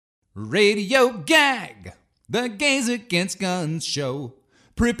Radio Gag, the Gays Against Guns show.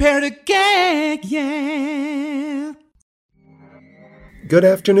 Prepare to gag, yeah. Good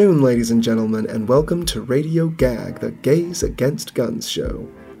afternoon, ladies and gentlemen, and welcome to Radio Gag, the Gays Against Guns show.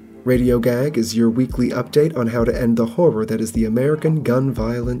 Radio Gag is your weekly update on how to end the horror that is the American gun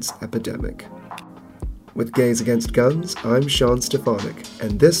violence epidemic. With Gays Against Guns, I'm Sean Stefanik,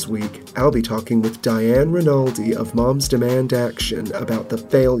 and this week I'll be talking with Diane Rinaldi of Moms Demand Action about the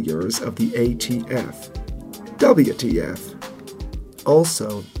failures of the ATF. WTF.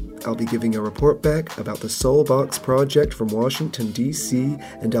 Also, I'll be giving a report back about the Soulbox Project from Washington, D.C.,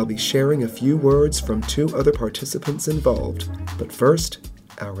 and I'll be sharing a few words from two other participants involved. But first,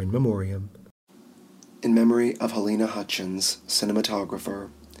 our in memoriam. In memory of Halyna Hutchins,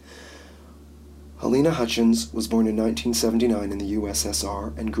 cinematographer. Halyna Hutchins was born in 1979 in the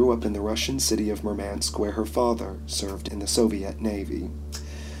USSR and grew up in the Russian city of Murmansk, where her father served in the Soviet Navy.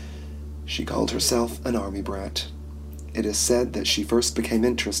 She called herself an army brat. It is said that she first became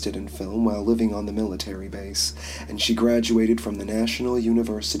interested in film while living on the military base, and she graduated from the National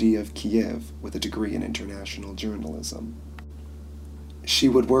University of Kiev with a degree in international journalism. She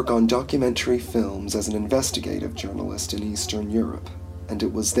would work on documentary films as an investigative journalist in Eastern Europe, and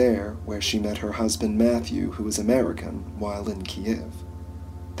it was there where she met her husband Matthew, who was American, while in Kiev.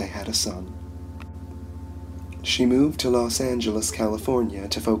 They had a son. She moved to Los Angeles, California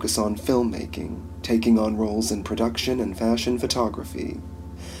to focus on filmmaking, taking on roles in production and fashion photography.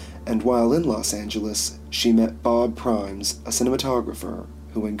 And while in Los Angeles, she met Bob Primes, a cinematographer,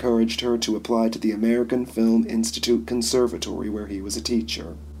 who encouraged her to apply to the American Film Institute Conservatory, where he was a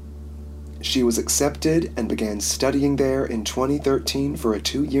teacher. She was accepted and began studying there in 2013 for a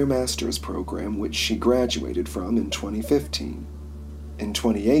 2-year master's program, which she graduated from in 2015. In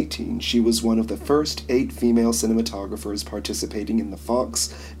 2018, she was one of the first 8 female cinematographers participating in the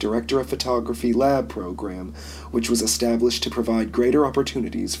Fox Director of Photography Lab program, which was established to provide greater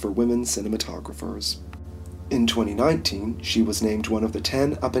opportunities for women cinematographers. In 2019, she was named one of the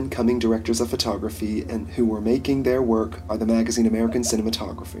 10 up-and-coming directors of photography and who were making their work by the magazine American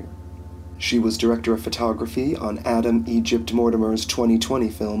Cinematography. She was director of photography on Adam Egypt Mortimer's 2020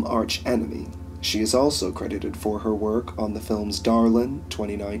 film Arch Enemy. She is also credited for her work on the films Darlin,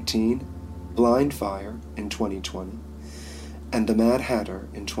 2019, Blind Fire in 2020, and The Mad Hatter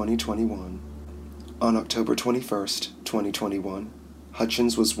in 2021. On October 21st, 2021,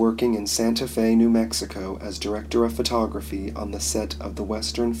 Hutchins was working in Santa Fe, New Mexico as director of photography on the set of the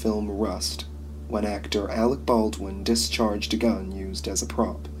Western film Rust, when actor Alec Baldwin discharged a gun used as a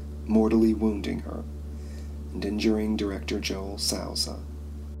prop, mortally wounding her and injuring director Joel Souza.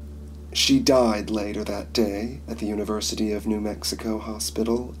 She died later that day at the University of New Mexico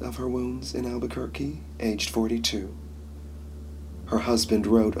Hospital of her wounds in Albuquerque, aged 42. Her husband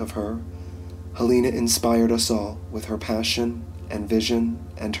wrote of her, "Halyna inspired us all with her passion and vision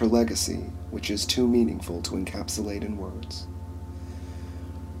and her legacy, which is too meaningful to encapsulate in words."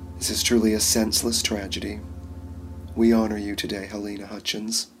 This is truly a senseless tragedy. We honor you today, Halyna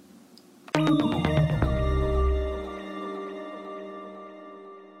Hutchins.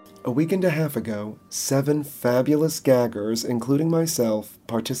 A week and a half ago, 7 fabulous gaggers, including myself,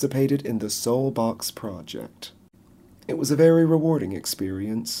 participated in the Soulbox Project. It was a very rewarding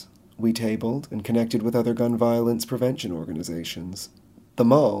experience. We tabled and connected with other gun violence prevention organizations. The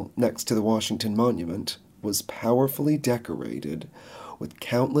mall, next to the Washington Monument, was powerfully decorated with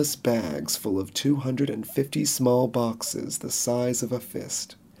countless bags full of 250 small boxes the size of a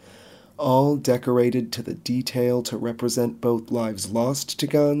fist, all decorated to the detail to represent both lives lost to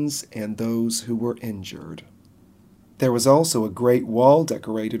guns and those who were injured. There was also a great wall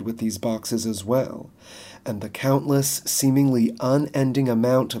decorated with these boxes as well, and the countless, seemingly unending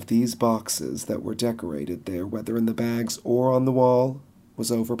amount of these boxes that were decorated there, whether in the bags or on the wall,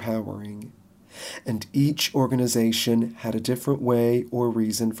 was overpowering. And each organization had a different way or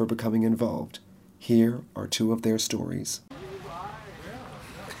reason for becoming involved. Here are 2 of their stories.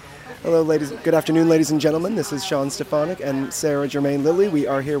 Hello, good afternoon, ladies and gentlemen. This is Sean Stefanik and Sarah Germain Lilly. We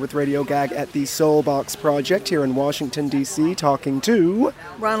are here with Radio Gag at the Soulbox Project here in Washington, D.C., talking to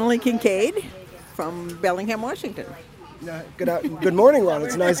Ronald Kincaid from Bellingham, Washington. Good morning, Ron.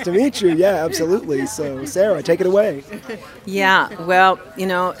 It's nice to meet you. Yeah, absolutely. So, Sarah, take it away. Yeah, well,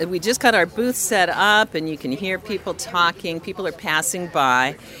 we just got our booth set up, and you can hear people talking. People are passing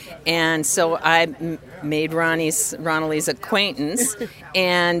by. And so I made Ronalie's acquaintance.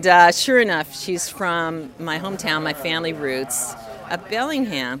 And sure enough, she's from my hometown, my family roots,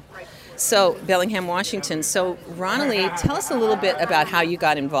 Bellingham. So, Bellingham, Washington. So, Ronalie, tell us a little bit about how you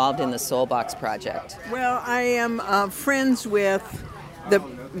got involved in the Soulbox Project. Well, I am friends with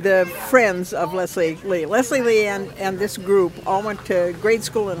the friends of Leslie Lee. Leslie Lee and this group all went to grade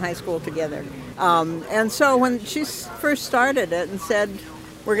school and high school together. And so when she first started it and said,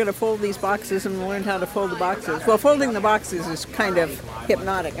 we're going to fold these boxes and learn how to fold the boxes. Well, folding the boxes is kind of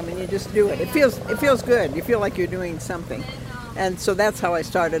hypnotic. I mean, you just do it. It feels good. You feel like you're doing something. And so that's how I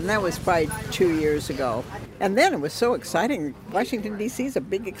started, and that was probably 2 years ago. And then it was so exciting. Washington, D.C. is a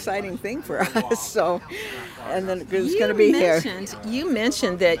big, exciting thing for us. So, and then it was going to be here. You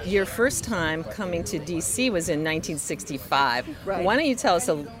mentioned that your first time coming to D.C. was in 1965. Right. Why don't you tell us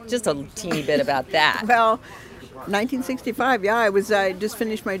just a teeny bit about that? Well, 1965, yeah. I just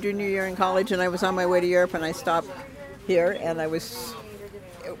finished my junior year in college, and I was on my way to Europe, and I stopped here, and I was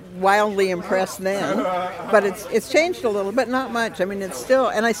wildly impressed then. But it's changed a little, but not much. I mean, it's still,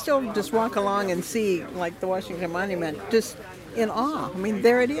 and I still just walk along and see, like, the Washington Monument, just in awe. I mean,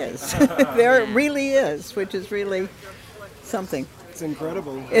 there it is. There it really is, which is really something. It's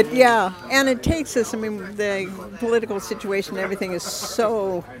incredible. And it takes us, I mean, the political situation, everything is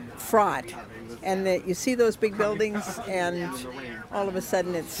so fraught. And that you see those big buildings, and all of a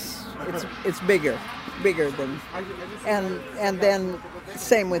sudden it's bigger than, and then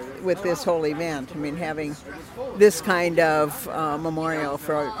same with this whole event. I mean, having this kind of memorial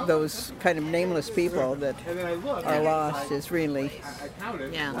for those kind of nameless people that are lost is really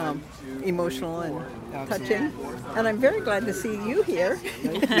emotional and touching. And I'm very glad to see you here.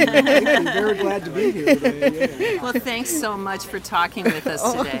 I'm very glad to be here today. Yeah. Well, thanks so much for talking with us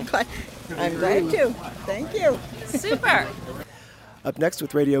today. I'm glad to. Thank you. Super. Up next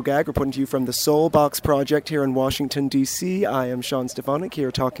with Radio Gag, reporting to you from the Soul Box Project here in Washington, D.C. I am Sean Stefanik here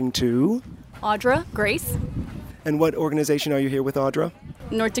talking to... Audra Grace. And what organization are you here with, Audra?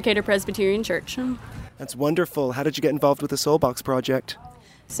 North Decatur Presbyterian Church. That's wonderful. How did you get involved with the Soul Box Project?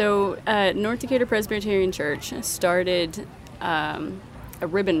 So North Decatur Presbyterian Church started a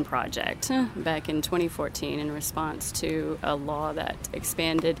ribbon project back in 2014 in response to a law that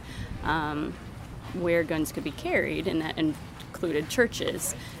expanded where guns could be carried, and that included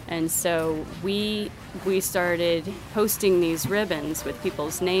churches. And so we started posting these ribbons with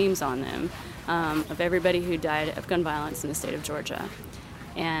people's names on them of everybody who died of gun violence in the state of Georgia.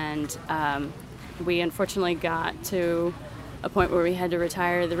 And we unfortunately got to a point where we had to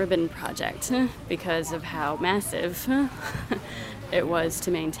retire the ribbon project because of how massive it was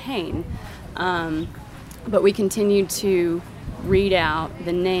to maintain. But we continued to read out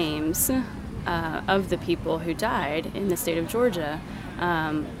the names of the people who died in the state of Georgia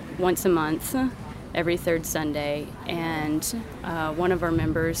once a month, every third Sunday. And one of our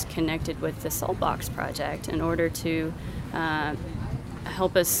members connected with the Soul Box Project in order to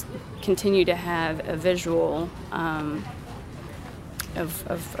help us continue to have a visual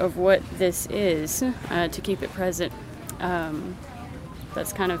of what this is, to keep it present.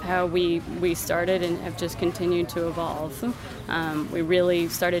 That's kind of how we started and have just continued to evolve. We really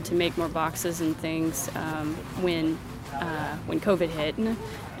started to make more boxes and things when COVID hit,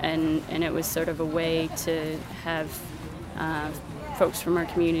 and it was sort of a way to have folks from our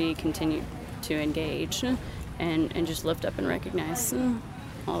community continue to engage and just lift up and recognize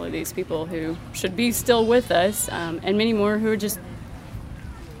all of these people who should be still with us, and many more who are just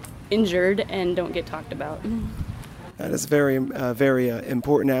injured and don't get talked about. That is a very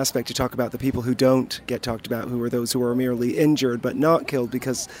important aspect to talk about, the people who don't get talked about, who are those who are merely injured but not killed,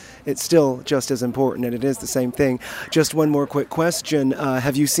 because it's still just as important, and it is the same thing. Just one more quick question.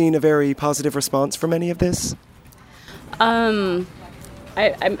 Have you seen a very positive response from any of this? I'm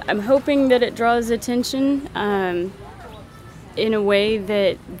hoping that it draws attention in a way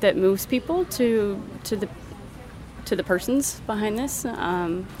that moves people to the persons behind this.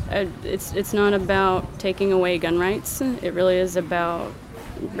 It's not about taking away gun rights. It really is about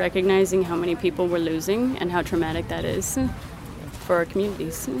recognizing how many people we're losing and how traumatic that is for our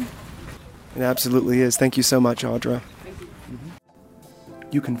communities. It absolutely is. Thank you so much, Audra.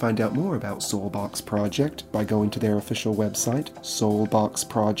 You can find out more about Soul Box Project by going to their official website,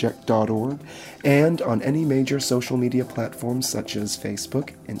 soulboxproject.org, and on any major social media platforms such as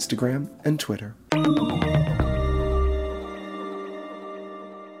Facebook, Instagram, and Twitter.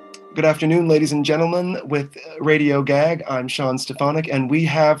 Good afternoon, ladies and gentlemen. With Radio Gag, I'm Sean Stefanik, and we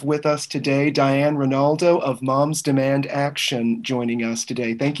have with us today Diane Ronaldo of Moms Demand Action joining us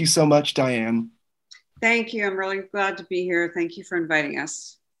today. Thank you so much, Diane. Thank you. I'm really glad to be here. Thank you for inviting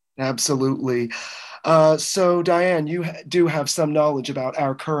us. Absolutely. So, Diane, you do have some knowledge about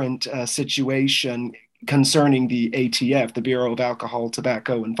our current situation. concerning the ATF, the Bureau of Alcohol,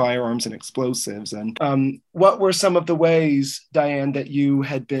 Tobacco, and Firearms and Explosives. And what were some of the ways, Diane, that you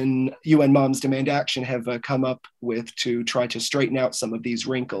and Moms Demand Action have come up with to try to straighten out some of these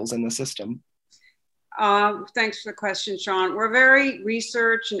wrinkles in the system? Thanks for the question, Sean. We're a very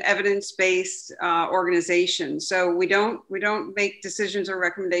research and evidence-based organization. So we don't make decisions or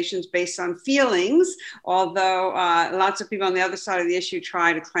recommendations based on feelings, although lots of people on the other side of the issue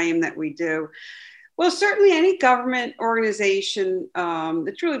try to claim that we do. Well, certainly any government organization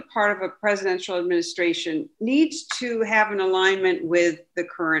that's really part of a presidential administration needs to have an alignment with the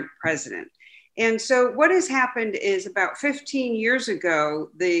current president. And so what has happened is about 15 years ago,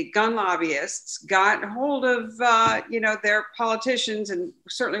 the gun lobbyists got hold of, their politicians, and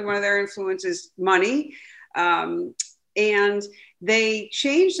certainly one of their influences, money. And they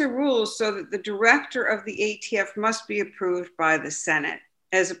changed the rules so that the director of the ATF must be approved by the Senate,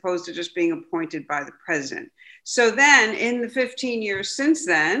 as opposed to just being appointed by the president. So then in the 15 years since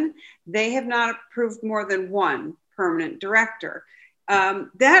then, they have not approved more than one permanent director.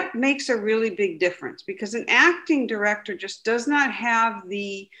 That makes a really big difference because an acting director just does not have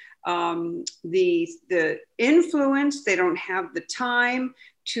the influence. They don't have the time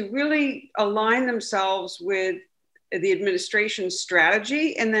to really align themselves with the administration's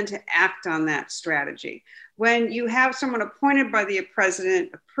strategy and then to act on that strategy. When you have someone appointed by the president,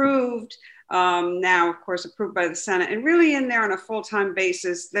 approved, now of course approved by the Senate, and really in there on a full-time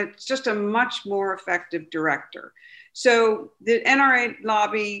basis, that's just a much more effective director. So the NRA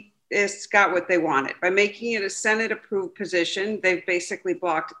lobbyists got what they wanted. By making it a Senate-approved position, they've basically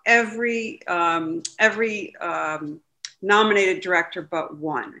blocked every nominated director but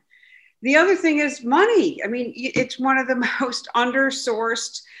one. The other thing is money. I mean, it's one of the most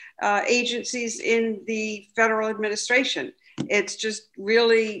undersourced agencies in the federal administration. It's just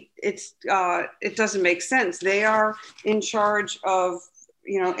really, it doesn't make sense. They are in charge of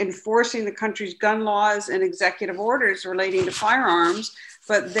enforcing the country's gun laws and executive orders relating to firearms,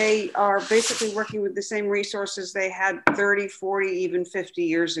 but they are basically working with the same resources they had 30, 40, even 50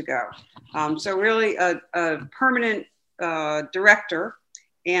 years ago. So really a permanent director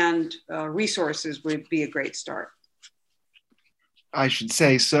and resources would be a great start. I should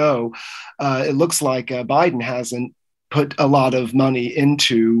say so. It looks like Biden hasn't put a lot of money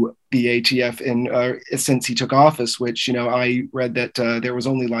into the ATF since he took office, which, I read that there was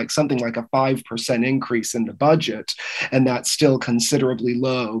only something like a 5% increase in the budget, and that's still considerably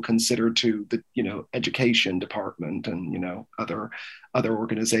low considered to the, education department and, other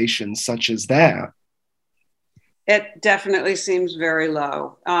organizations such as that. It definitely seems very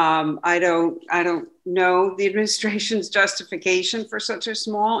low. I don't know the administration's justification for such a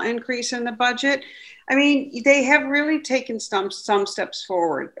small increase in the budget. I mean, they have really taken some steps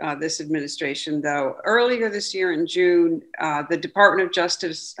forward, this administration, though. Earlier this year in June, the Department of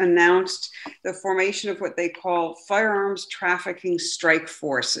Justice announced the formation of what they call firearms trafficking strike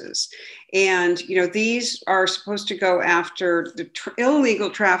forces. And, these are supposed to go after the illegal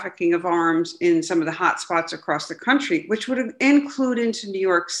trafficking of arms in some of the hot spots across the country, which would include into New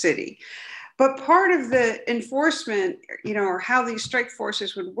York City. But part of the enforcement, or how these strike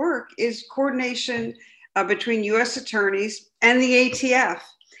forces would work is coordination between U.S. attorneys and the ATF.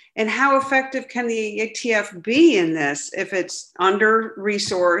 And how effective can the ATF be in this if it's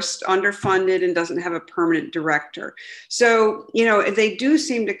under-resourced, underfunded, and doesn't have a permanent director? So, they do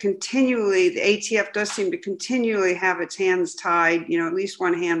seem to continually, the ATF does seem to continually have its hands tied, at least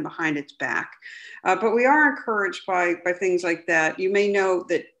one hand behind its back. But we are encouraged by things like that. You may know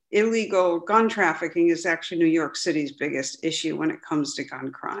that illegal gun trafficking is actually New York City's biggest issue when it comes to gun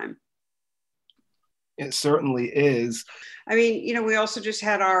crime. It certainly is. I mean, we also just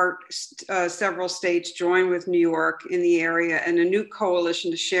had our several states join with New York in the area and a new coalition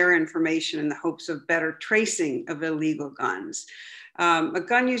to share information in the hopes of better tracing of illegal guns. A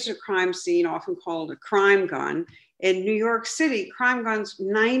gun user crime scene, often called a crime gun. In New York City, crime guns,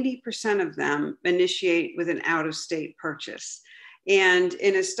 90% of them initiate with an out-of-state purchase. And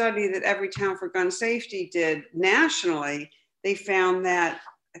in a study that Everytown for Gun Safety did nationally, they found that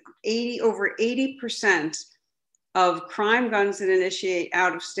over 80% of crime guns that initiate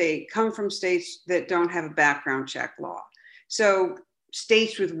out of state come from states that don't have a background check law. So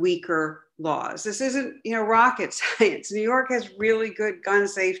states with weaker laws. This isn't, rocket science. New York has really good gun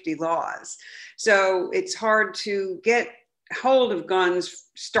safety laws. So it's hard to get hold of guns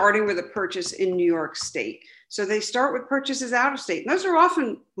starting with a purchase in New York State. So they start with purchases out of state. And those are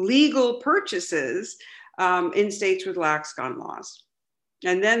often legal purchases in states with lax gun laws.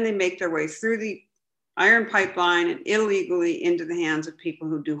 And then they make their way through the iron pipeline and illegally into the hands of people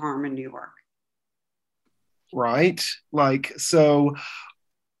who do harm in New York. right? Like, so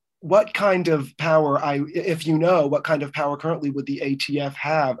what kind of power, if you know, what kind of power currently would the ATF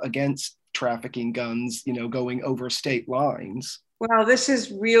have against trafficking guns, going over state lines? Well, this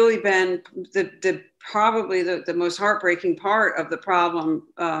has really been probably the most heartbreaking part of the problem,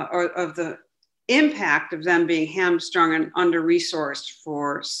 or of the impact of them being hamstrung and under-resourced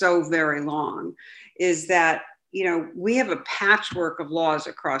for so very long, is that we have a patchwork of laws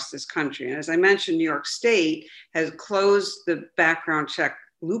across this country. And as I mentioned, New York State has closed the background check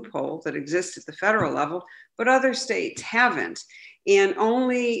loophole that exists at the federal level, but other states haven't. And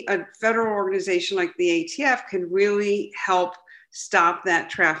only a federal organization like the ATF can really help stop that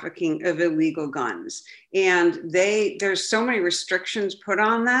trafficking of illegal guns. And there's so many restrictions put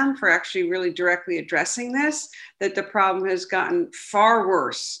on them for actually really directly addressing this, that the problem has gotten far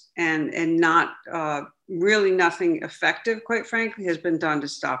worse, and not really nothing effective, quite frankly, has been done to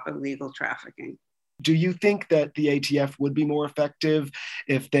stop illegal trafficking. Do you think that the ATF would be more effective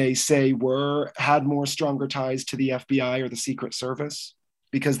if they, say, had more stronger ties to the FBI or the Secret Service?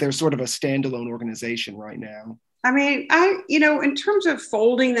 Because they're sort of a standalone organization right now. I mean, in terms of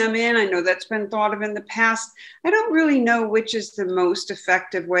folding them in, I know that's been thought of in the past. I don't really know which is the most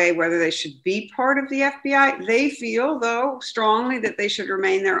effective way, whether they should be part of the FBI. They feel, though, strongly that they should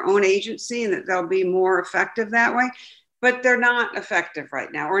remain their own agency and that they'll be more effective that way. But they're not effective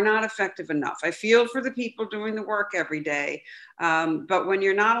right now, or not effective enough. I feel for the people doing the work every day. But when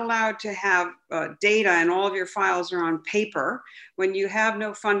you're not allowed to have data and all of your files are on paper, when you have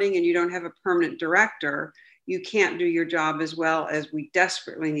no funding and you don't have a permanent director, you can't do your job as well as we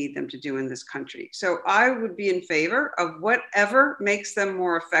desperately need them to do in this country. So I would be in favor of whatever makes them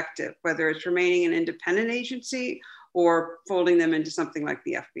more effective, whether it's remaining an independent agency or folding them into something like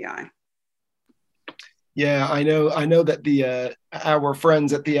the FBI. Yeah, I know that our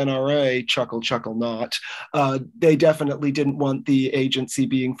friends at the NRA, chuckle not, they definitely didn't want the agency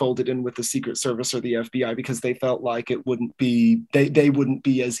being folded in with the Secret Service or the FBI because they felt like it wouldn't be, they wouldn't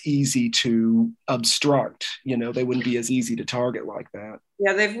be as easy to obstruct, they wouldn't be as easy to target like that.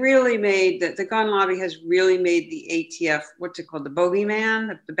 Yeah, they've really made the gun lobby has really made the ATF, what's it called, the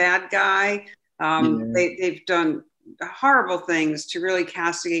bogeyman, the bad guy. They've done horrible things to really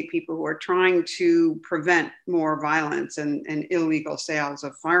castigate people who are trying to prevent more violence and illegal sales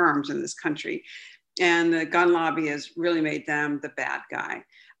of firearms in this country. And the gun lobby has really made them the bad guy.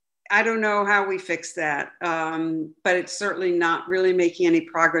 I don't know how we fix that, but it's certainly not really making any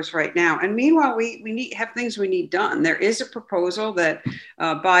progress right now. And meanwhile, we have things we need done. There is a proposal that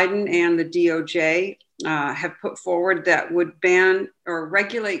Biden and the DOJ have put forward that would ban or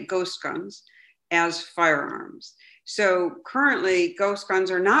regulate ghost guns as firearms. So currently, ghost guns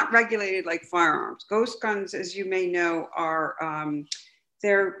are not regulated like firearms. Ghost guns, as you may know, are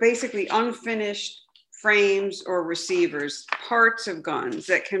they're basically unfinished frames or receivers, parts of guns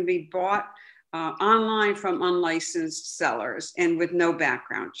that can be bought online from unlicensed sellers and with no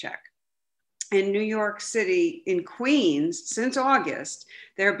background check. In New York City, in Queens, since August,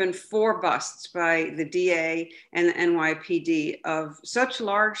 there have been 4 busts by the DA and the NYPD of such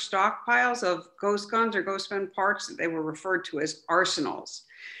large stockpiles of ghost guns or ghost gun parts that they were referred to as arsenals.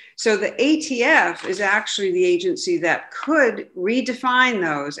 So the ATF is actually the agency that could redefine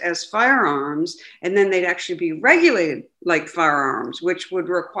those as firearms, and then they'd actually be regulated like firearms, which would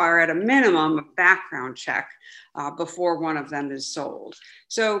require at a minimum a background check before one of them is sold.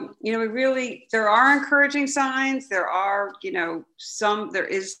 So, there are encouraging signs. There are, there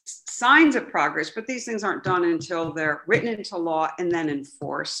is signs of progress, but these things aren't done until they're written into law and then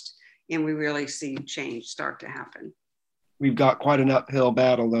enforced. And we really see change start to happen. We've got quite an uphill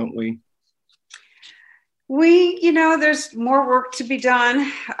battle, don't we? There's more work to be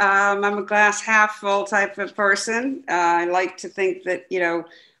done. I'm a glass half full type of person. I like to think that,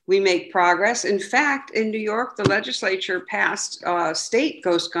 we make progress. In fact, in New York, the legislature passed state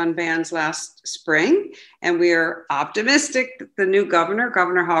ghost gun bans last spring, and we are optimistic that the new governor,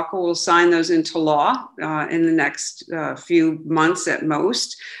 Governor Hochul, will sign those into law in the next few months at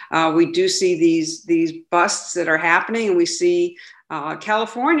most. We do see these busts that are happening, and we see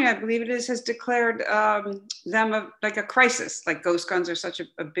California, I believe it is, has declared them like a crisis. Like ghost guns are such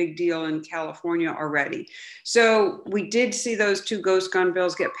a big deal in California already. So we did see those 2 ghost gun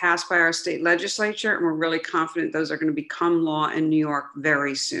bills get passed by our state legislature, and we're really confident those are going to become law in New York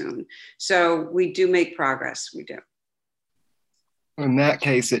very soon. So we do make progress. We do. In that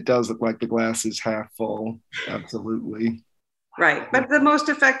case, it does look like the glass is half full. Absolutely. Right. But the most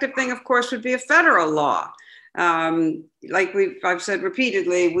effective thing, of course, would be a federal law. Like I've said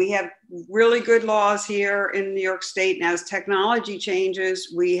repeatedly, we have really good laws here in New York State. And as technology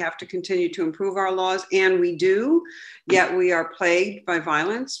changes, we have to continue to improve our laws, and we do. Yet we are plagued by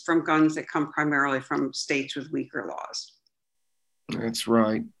violence from guns that come primarily from states with weaker laws. That's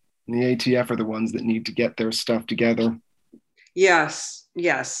right. And the ATF are the ones that need to get their stuff together. Yes.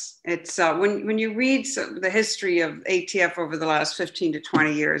 It's when you read the history of ATF over the last 15 to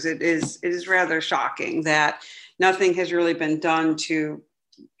 20 years, it is rather shocking that nothing has really been done to,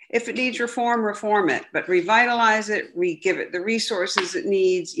 if it needs reform it, but revitalize it, give it the resources it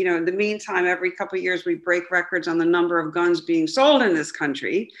needs. In the meantime, every couple of years we break records on the number of guns being sold in this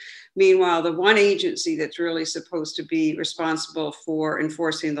country. Meanwhile, the one agency that's really supposed to be responsible for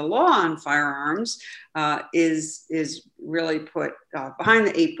enforcing the law on firearms is really put behind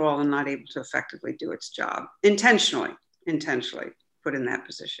the 8 ball and not able to effectively do its job. Intentionally put in that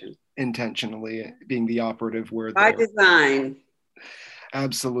position. Intentionally being the operative word. By design.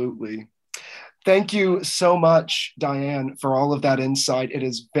 Absolutely. Thank you so much, Diane, for all of that insight. It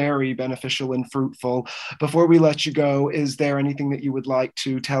is very beneficial and fruitful. Before we let you go, is there anything that you would like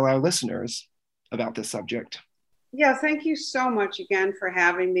to tell our listeners about this subject? Yeah, thank you so much again for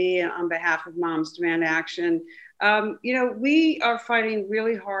having me on behalf of Moms Demand Action. We are fighting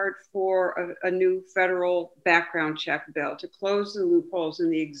really hard for a new federal background check bill to close the loopholes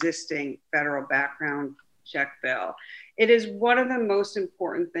in the existing federal background check bill. It is one of the most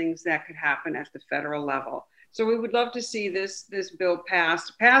important things that could happen at the federal level. So we would love to see this bill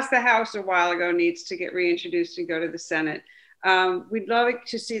passed the House a while ago, needs to get reintroduced and go to the Senate. We'd love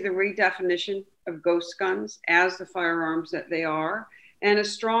to see the redefinition of ghost guns as the firearms that they are, and a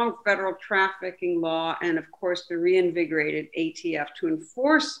strong federal trafficking law, and of course the reinvigorated ATF to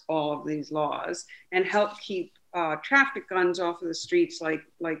enforce all of these laws and help keep traffic guns off of the streets like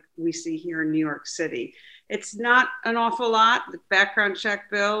we see here in New York City. It's not an awful lot. The background check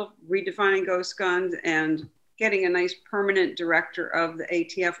bill, redefining ghost guns, and getting a nice permanent director of the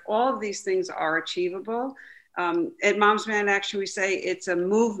ATF. All of these things are achievable. At Moms Demand Action, we say it's a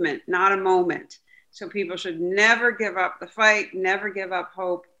movement, not a moment. So people should never give up the fight, never give up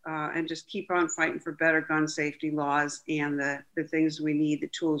hope, and just keep on fighting for better gun safety laws and the things we need, the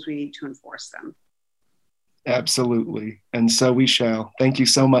tools we need to enforce them. Absolutely. And so we shall. Thank you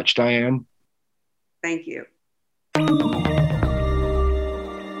so much, Diane. Thank you.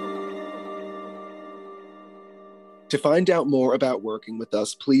 To find out more about working with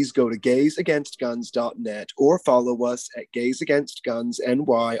us, please go to gaysagainstguns.net or follow us at Gays Against Guns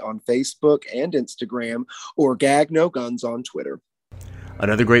NY on Facebook and Instagram, or Gag No Guns on Twitter.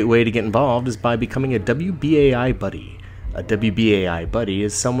 Another great way to get involved is by becoming a WBAI buddy. A WBAI buddy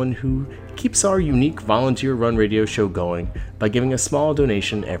is someone who keeps our unique volunteer-run radio show going by giving a small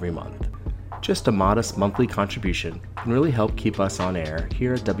donation every month. Just a modest monthly contribution can really help keep us on air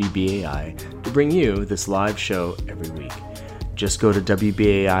here at WBAI to bring you this live show every week. Just go to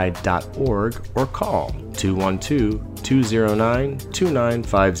WBAI.org or call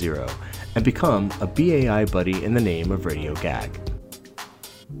 212-209-2950 and become a BAI buddy in the name of Radio Gag.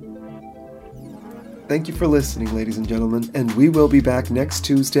 Thank you for listening, ladies and gentlemen, and we will be back next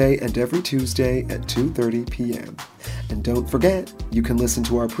Tuesday and every Tuesday at 2:30 p.m. And don't forget, you can listen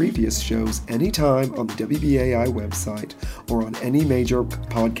to our previous shows anytime on the WBAI website or on any major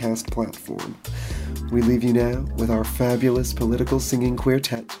podcast platform. We leave you now with our fabulous political singing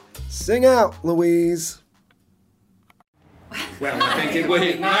quartet. Sing out, Louise! Well, I think it would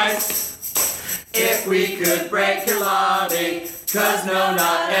be nice if we could break your lobby, 'cause no,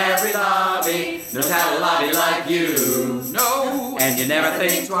 not every lobby knows how to lobby like you. No, and you never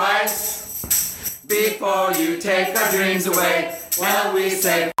think twice before you take our dreams away. Well, we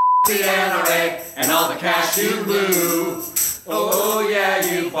say f*** the NRA and all the cash you blew. Oh yeah,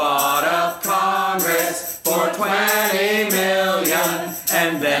 you bought up Congress for $20 million,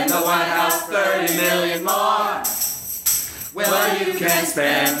 and then the White House $30 million more. Well, you can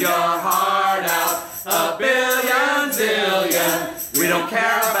spend your heart out a billion zillion. We don't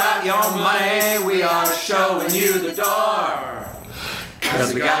care about your money, we are showing you the door.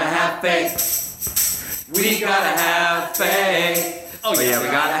 'Cause we gotta have faith. We gotta have faith. Oh yeah, we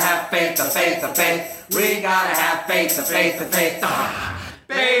gotta have faith, the faith, the faith. We gotta have faith, the faith, the faith.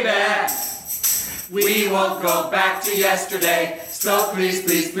 Baby, we won't go back to yesterday. So please,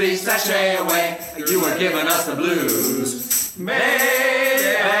 please, please sashay away. You were giving us the blues.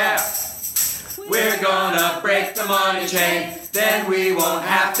 Baby, we're gonna break the money chain. Then we won't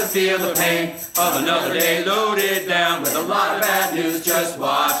have to feel the pain of another day loaded down with a lot of bad news. Just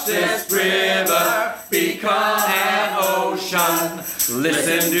watch this river become an ocean.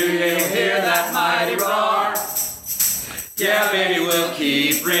 Listen, do you hear that mighty roar? Yeah, baby, we'll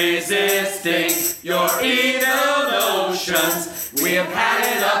keep resisting your evil notions. We have had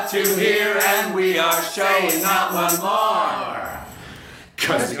it up to here and we are showing not one more.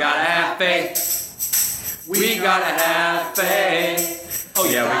 'Cause we gotta have faith. We gotta have faith. Oh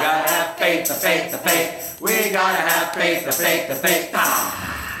yeah, we gotta have faith, the faith, the faith. We gotta have faith, the faith, the faith. Ah.